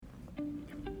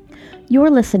You're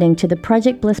listening to the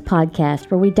Project Bliss podcast,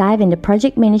 where we dive into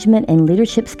project management and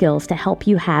leadership skills to help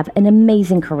you have an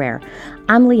amazing career.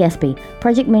 I'm Lee Espy,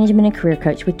 project management and career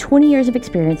coach with 20 years of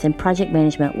experience in project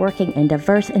management, working in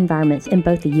diverse environments in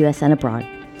both the U.S. and abroad.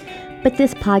 But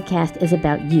this podcast is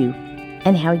about you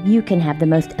and how you can have the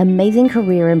most amazing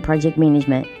career in project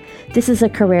management. This is a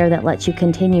career that lets you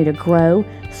continue to grow,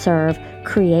 serve,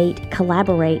 create,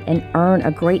 collaborate, and earn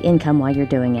a great income while you're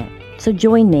doing it. So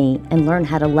join me and learn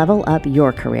how to level up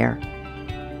your career.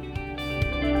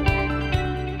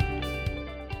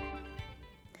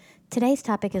 Today's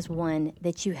topic is one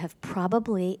that you have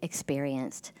probably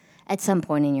experienced at some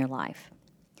point in your life.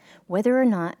 Whether or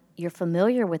not you're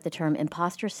familiar with the term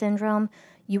imposter syndrome,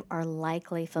 you are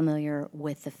likely familiar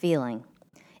with the feeling.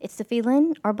 It's the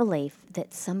feeling or belief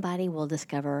that somebody will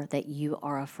discover that you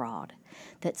are a fraud,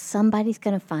 that somebody's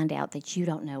going to find out that you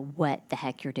don't know what the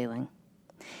heck you're doing.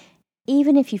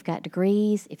 Even if you've got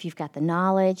degrees, if you've got the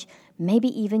knowledge, maybe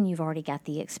even you've already got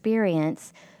the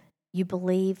experience, you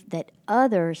believe that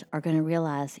others are going to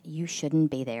realize you shouldn't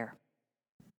be there.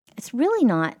 It's really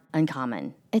not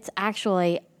uncommon. It's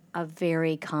actually a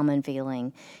very common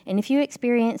feeling. And if you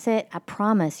experience it, I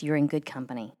promise you're in good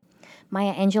company.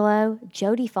 Maya Angelou,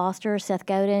 Jodie Foster, Seth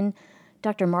Godin,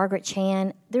 Dr. Margaret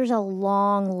Chan, there's a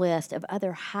long list of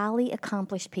other highly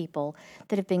accomplished people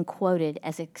that have been quoted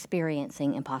as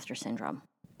experiencing imposter syndrome.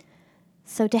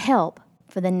 So to help,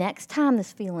 for the next time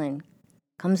this feeling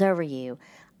comes over you,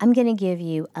 I'm going to give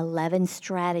you 11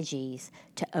 strategies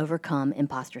to overcome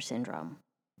imposter syndrome.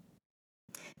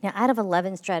 Now, out of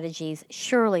 11 strategies,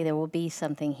 surely there will be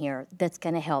something here that's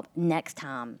going to help next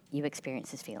time you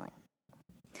experience this feeling.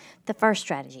 The first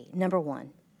strategy, number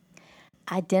 1,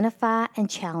 identify and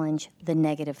challenge the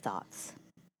negative thoughts.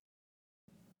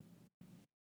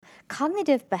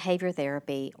 Cognitive behavior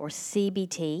therapy, or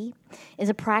CBT, is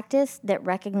a practice that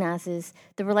recognizes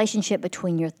the relationship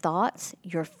between your thoughts,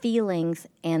 your feelings,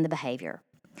 and the behavior.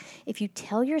 If you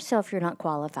tell yourself you're not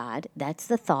qualified, that's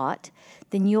the thought,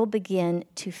 then you'll begin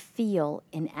to feel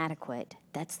inadequate.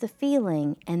 That's the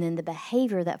feeling, and then the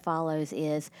behavior that follows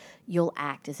is you'll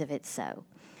act as if it's so.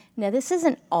 Now, this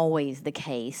isn't always the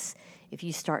case. If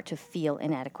you start to feel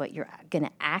inadequate, you're going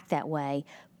to act that way.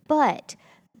 But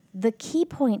the key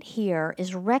point here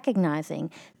is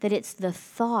recognizing that it's the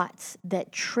thoughts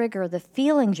that trigger the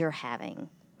feelings you're having.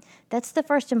 That's the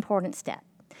first important step.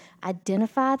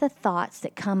 Identify the thoughts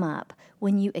that come up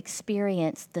when you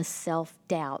experience the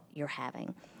self-doubt you're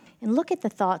having. And look at the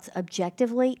thoughts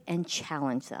objectively and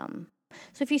challenge them.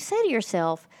 So if you say to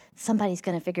yourself, somebody's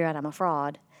going to figure out I'm a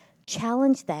fraud,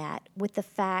 challenge that with the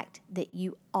fact that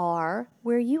you are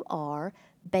where you are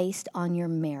based on your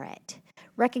merit.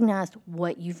 Recognize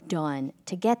what you've done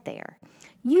to get there.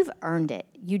 You've earned it.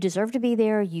 You deserve to be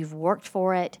there. You've worked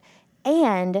for it.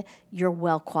 And you're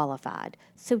well qualified.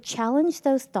 So challenge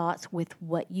those thoughts with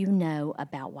what you know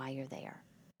about why you're there.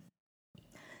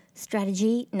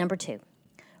 Strategy number 2,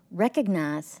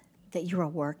 recognize that you're a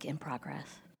work in progress.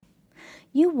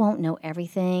 You won't know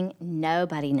everything.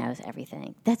 Nobody knows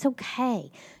everything. That's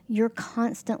okay. You're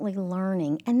constantly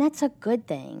learning, and that's a good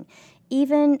thing.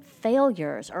 Even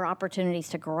failures are opportunities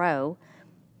to grow.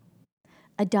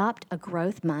 Adopt a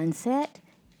growth mindset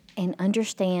and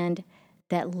understand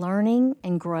that learning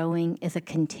and growing is a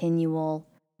continual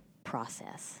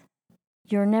process.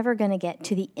 You're never going to get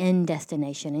to the end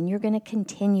destination, and you're going to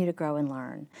continue to grow and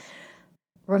learn.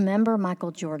 Remember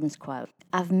Michael Jordan's quote,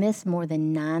 "I've missed more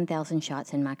than 9,000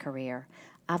 shots in my career.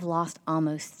 I've lost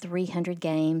almost 300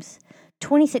 games.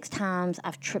 26 times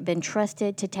I've been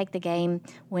trusted to take the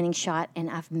game-winning shot, and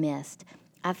I've missed.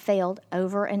 I've failed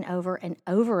over and over and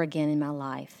over again in my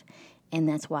life, and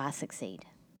that's why I succeed."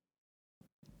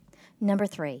 Number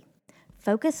 3,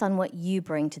 focus on what you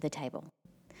bring to the table.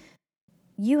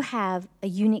 You have a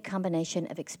unique combination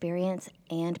of experience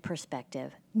and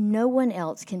perspective. No one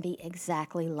else can be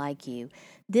exactly like you.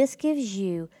 This gives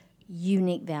you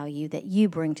unique value that you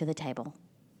bring to the table.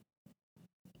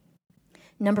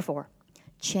 Number 4,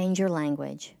 change your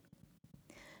language.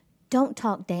 Don't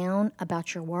talk down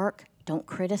about your work. Don't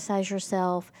criticize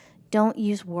yourself. Don't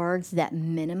use words that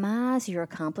minimize your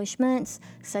accomplishments,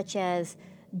 such as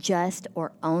just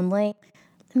or only.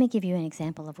 Let me give you an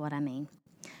example of what I mean.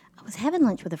 I was having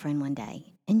lunch with a friend one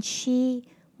day, and she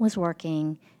was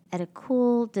working at a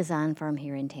cool design firm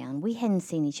here in town. We hadn't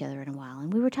seen each other in a while,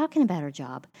 and we were talking about her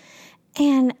job.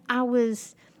 And I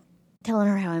was telling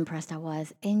her how impressed I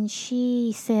was, and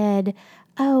she said,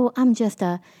 "Oh, I'm just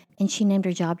a," and she named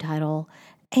her job title,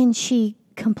 and she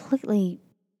completely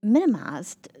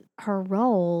minimized her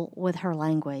role with her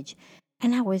language.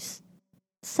 And I was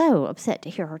so upset to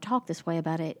hear her talk this way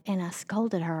about it, and I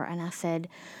scolded her and I said,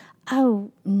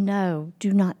 "Oh, no,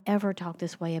 do not ever talk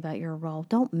this way about your role.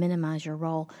 Don't minimize your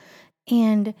role."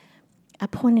 And I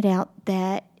pointed out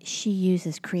that she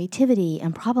uses creativity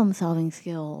and problem solving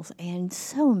skills and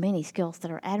so many skills that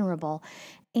are admirable.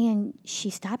 And she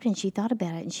stopped and she thought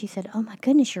about it and she said, "Oh my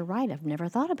goodness, you're right. I've never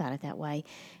thought about it that way."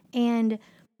 And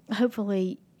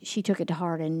hopefully she took it to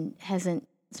heart and hasn't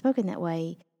spoken that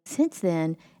way since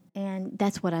then. And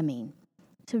that's what I mean.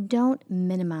 So don't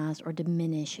minimize or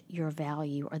diminish your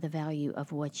value or the value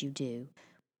of what you do.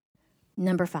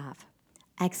 Number 5,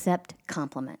 accept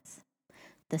compliments.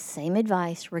 The same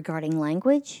advice regarding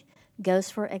language goes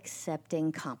for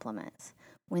accepting compliments.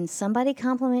 When somebody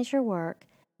compliments your work,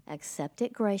 accept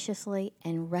it graciously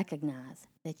and recognize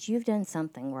that you've done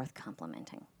something worth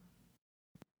complimenting.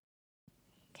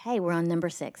 Okay, we're on number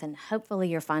 6, and hopefully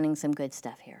you're finding some good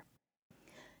stuff here.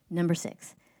 Number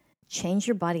 6, change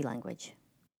your body language.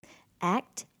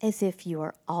 Act as if you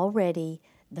are already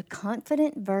the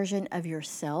confident version of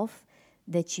yourself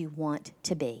that you want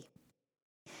to be.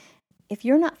 If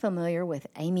you're not familiar with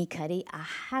Amy Cuddy, I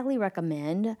highly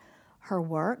recommend her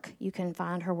work. You can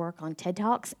find her work on TED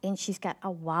Talks, and she's got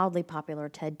a wildly popular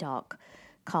TED Talk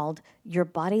called Your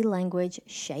Body Language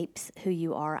Shapes Who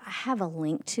You Are. I have a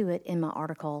link to it in my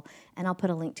article, and I'll put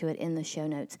a link to it in the show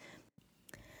notes.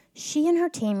 She and her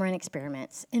team ran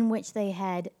experiments in which they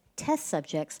had test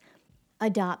subjects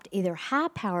adopt either high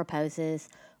power poses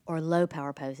or low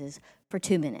power poses for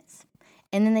 2 minutes.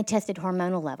 And then they tested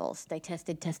hormonal levels. They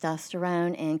tested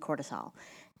testosterone and cortisol.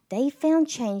 They found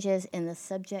changes in the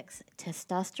subject's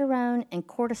testosterone and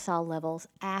cortisol levels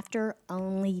after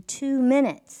only 2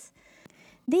 minutes.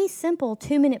 These simple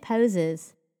 2-minute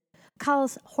poses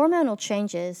cause hormonal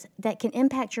changes that can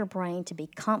impact your brain to be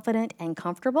confident and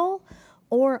comfortable,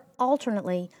 or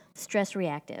alternately, stress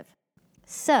reactive.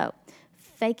 So,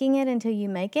 faking it until you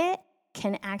make it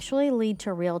can actually lead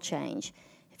to real change.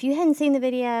 If you hadn't seen the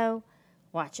video,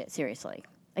 watch it, seriously.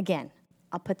 Again,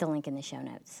 I'll put the link in the show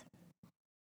notes.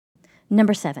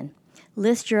 Number 7,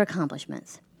 list your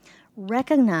accomplishments.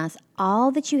 Recognize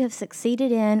all that you have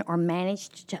succeeded in or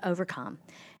managed to overcome.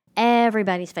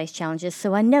 Everybody's faced challenges,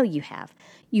 so I know you have.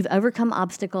 You've overcome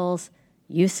obstacles,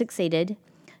 you've succeeded,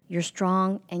 you're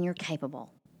strong, and you're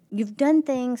capable. You've done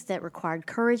things that required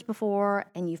courage before,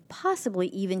 and you've possibly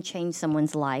even changed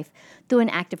someone's life through an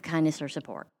act of kindness or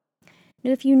support.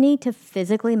 Now, if you need to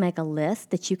physically make a list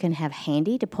that you can have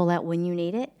handy to pull out when you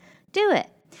need it, do it.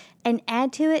 And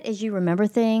add to it as you remember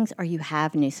things or you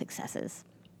have new successes.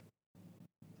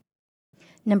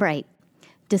 Number 8,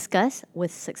 discuss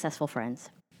with successful friends.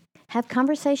 Have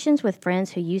conversations with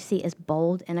friends who you see as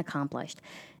bold and accomplished.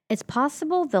 It's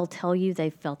possible they'll tell you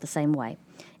they've felt the same way,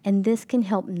 and this can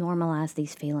help normalize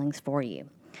these feelings for you.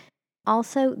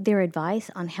 Also, their advice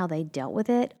on how they dealt with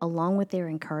it, along with their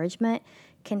encouragement,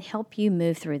 can help you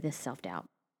move through this self-doubt.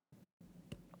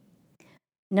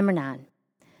 Number 9,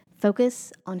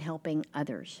 focus on helping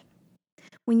others.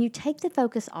 When you take the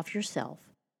focus off yourself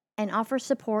and offer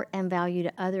support and value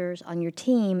to others on your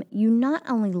team, you not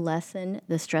only lessen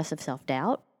the stress of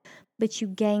self-doubt, but you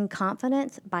gain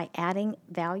confidence by adding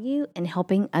value and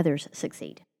helping others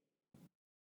succeed.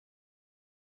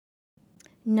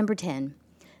 Number 10,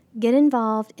 get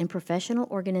involved in professional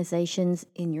organizations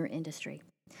in your industry.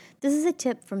 This is a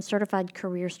tip from certified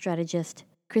career strategist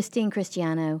Christine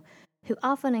Cristiano, who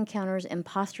often encounters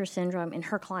imposter syndrome in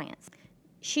her clients.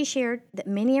 She shared that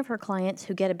many of her clients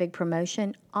who get a big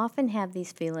promotion often have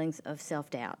these feelings of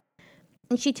self-doubt.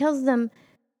 And she tells them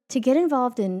to get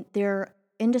involved in their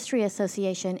industry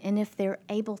association, and if they're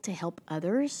able to help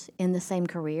others in the same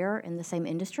career, in the same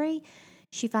industry,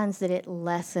 she finds that it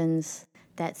lessens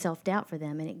that self-doubt for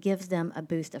them and it gives them a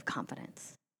boost of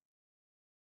confidence.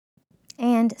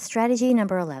 And strategy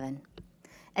number 11,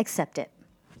 accept it.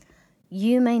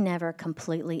 You may never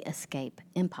completely escape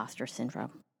imposter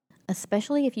syndrome,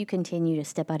 especially if you continue to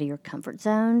step out of your comfort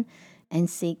zone and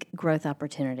seek growth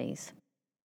opportunities.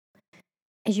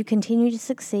 As you continue to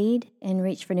succeed and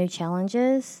reach for new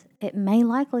challenges, it may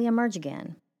likely emerge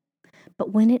again.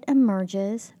 But when it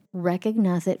emerges,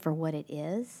 recognize it for what it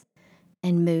is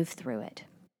and move through it.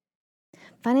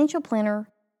 Financial planner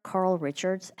Carl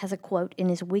Richards has a quote in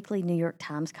his weekly New York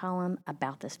Times column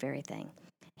about this very thing.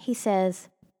 He says,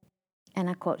 and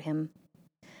I quote him,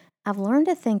 "I've learned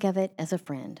to think of it as a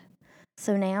friend.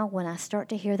 So now when I start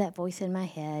to hear that voice in my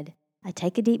head, I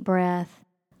take a deep breath,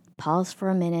 pause for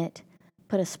a minute,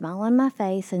 put a smile on my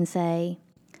face and say,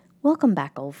 'Welcome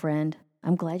back, old friend.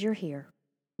 I'm glad you're here.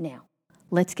 Now,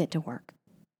 let's get to work.'"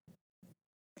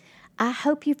 I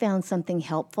hope you found something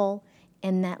helpful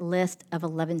in that list of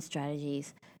 11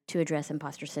 strategies to address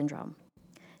imposter syndrome.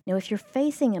 Now, if you're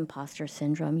facing imposter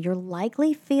syndrome, you're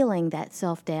likely feeling that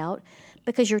self-doubt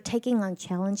because you're taking on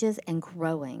challenges and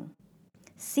growing.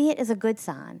 See it as a good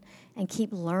sign and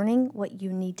keep learning what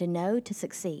you need to know to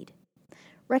succeed.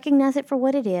 Recognize it for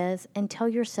what it is and tell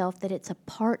yourself that it's a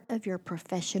part of your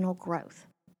professional growth.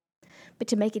 But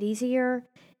to make it easier,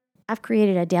 I've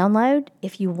created a download.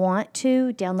 If you want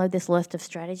to download this list of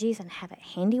strategies and have it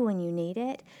handy when you need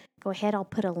it, go ahead. I'll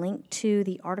put a link to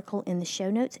the article in the show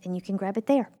notes and you can grab it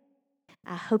there.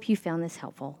 I hope you found this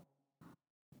helpful.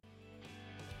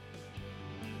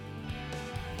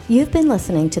 You've been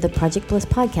listening to the Project Bliss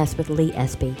podcast with Lee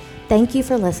Espy. Thank you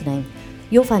for listening.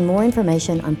 You'll find more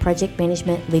information on project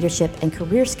management, leadership, and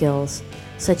career skills,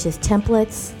 such as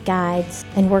templates, guides,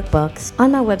 and workbooks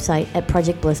on my website at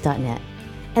projectbliss.net.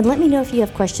 And let me know if you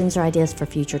have questions or ideas for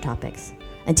future topics.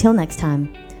 Until next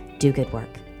time, do good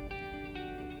work.